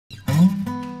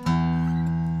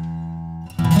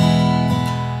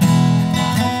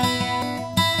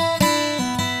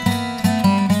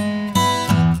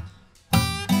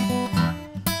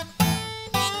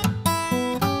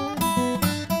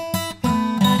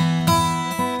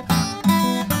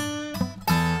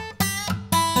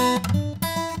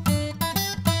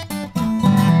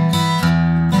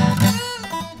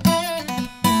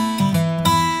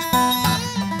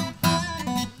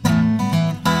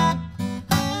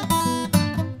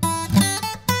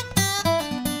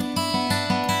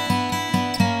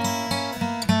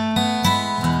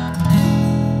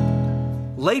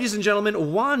Ladies and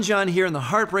gentlemen, Juan John here in the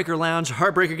Heartbreaker Lounge,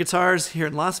 Heartbreaker Guitars here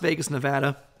in Las Vegas,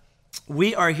 Nevada.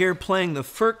 We are here playing the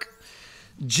Furch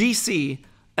GC-LP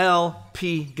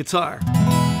guitar.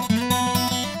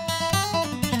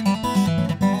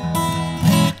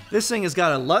 This thing has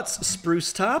got a Lutz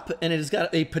spruce top, and it has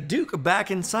got a Padauk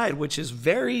back inside, which is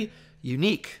very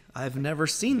unique. I've never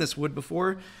seen this wood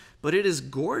before, but it is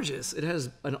gorgeous. It has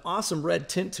an awesome red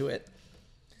tint to it.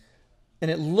 And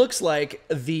it looks like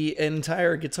the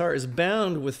entire guitar is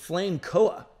bound with flame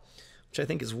koa, which I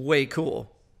think is way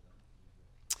cool.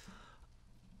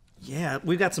 Yeah,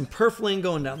 we've got some purfling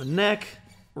going down the neck,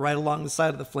 right along the side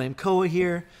of the flame koa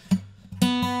here.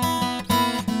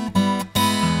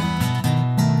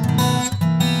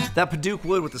 That Padauk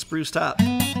wood with the spruce top.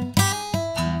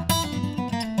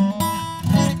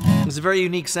 It's a very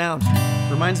unique sound.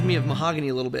 Reminds me of mahogany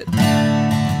a little bit.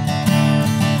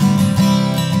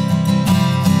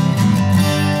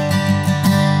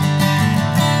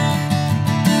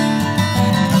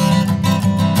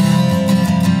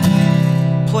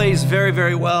 Plays very,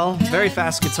 very well. Very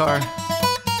fast guitar.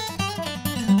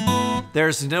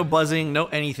 There's no buzzing, no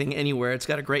anything anywhere. It's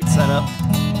got a great setup.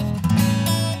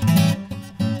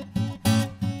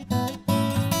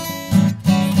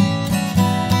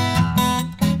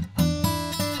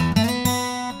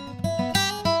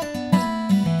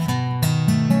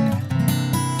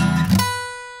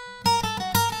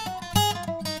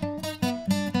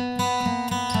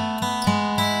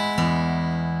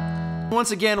 Once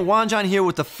again, Juan John here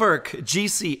with the Furch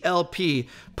GC-LP,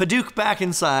 Padauk back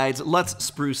and sides, Lutz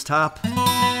spruce top.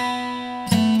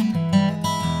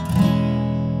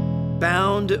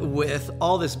 Bound with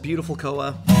all this beautiful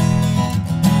koa.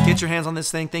 Get your hands on this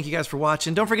thing. Thank you guys for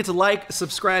watching. Don't forget to like,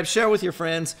 subscribe, share with your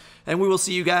friends, and we will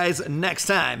see you guys next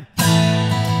time.